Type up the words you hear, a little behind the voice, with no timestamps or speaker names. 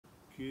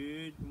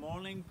Good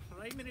morning,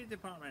 Primary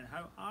Department.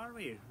 How are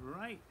we?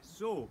 Right,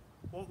 so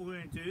what we're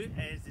going to do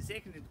is the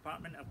Secondary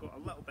Department. I've got a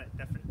little bit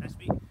different this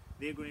week.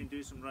 They're going to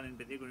do some running,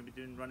 but they're going to be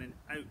doing running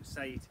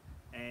outside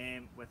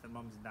with their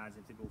mums and dads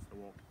if they go for a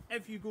walk.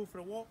 If you go for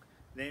a walk,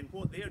 then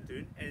what they're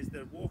doing is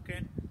they're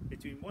walking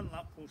between one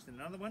lamppost and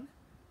another one,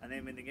 and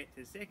then when they get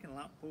to the second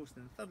lamppost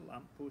and the third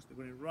lamppost, they're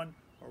going to run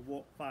or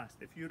walk fast.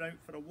 If you're out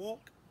for a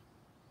walk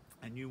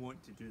and you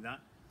want to do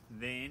that,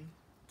 then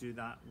do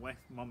that with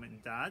mum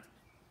and dad.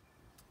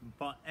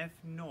 But if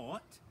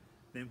not,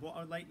 then what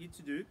I would like you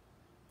to do,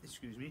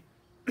 excuse me,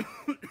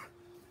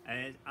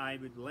 is I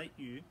would like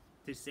you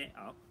to set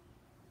up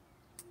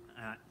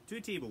two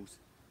tables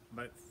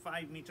about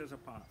 5 meters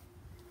apart,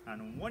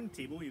 and on one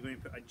table you're going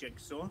to put a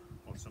jigsaw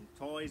or some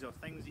toys or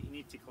things that you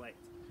need to collect.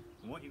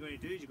 And what you're going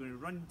to do is you're going to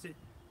run to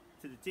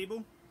the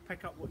table,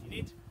 pick up what you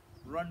need,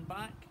 run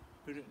back,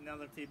 put it on the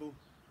other table,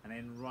 and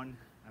then run,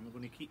 and we're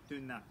going to keep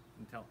doing that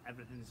until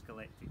everything's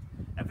collected.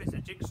 If it's a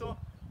jigsaw,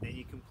 then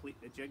you complete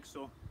the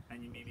jigsaw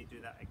and you maybe do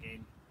that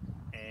again,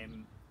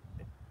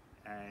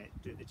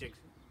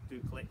 do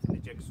collecting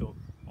the jigsaw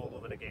all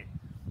over again.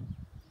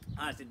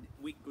 As the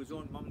week goes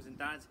on, mums and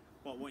dads,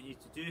 what I want you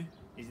to do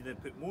is either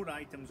put more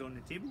items on the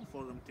table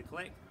for them to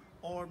collect,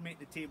 or make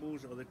the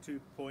tables or the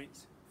 2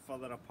 points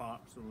further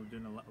apart so we're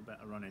doing a little bit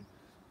of running.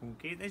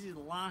 Okay, this is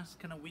the last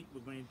kind of week we're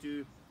going to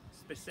do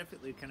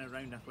specifically kind of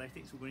around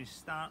athletics. We're going to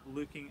start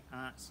looking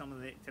at some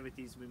of the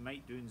activities we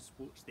might do in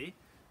sports day.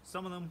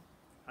 Some of them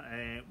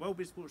will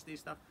be sports day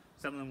stuff,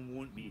 some of them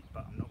won't be,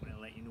 but I'm not going to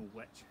let you know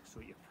which, so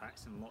you're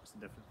practicing lots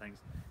of different things,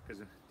 because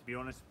to be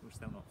honest, we've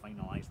still not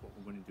finalised what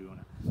we're going to do on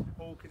it.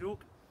 Okie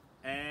doke.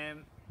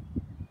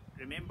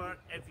 Remember,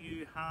 if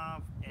you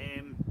have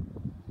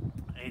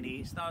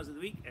any stars of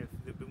the week, if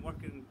they've been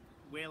working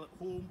well at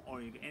home,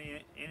 or you got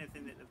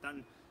anything that they've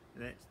done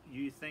that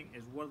you think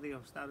is worthy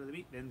of star of the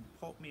week, then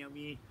pop me a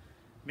wee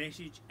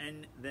message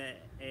in the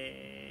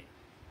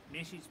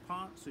message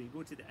part. So you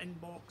go to the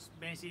inbox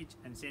message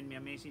and send me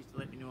a message to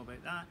let me know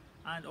about that,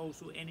 and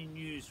also any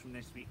news from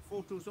this week,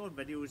 photos or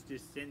videos,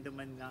 just send them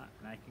in that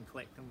and I can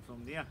collect them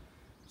from there.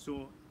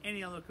 So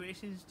any other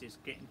questions,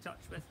 just get in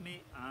touch with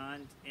me,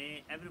 and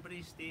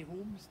everybody stay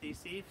home, stay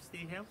safe,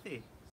 stay healthy.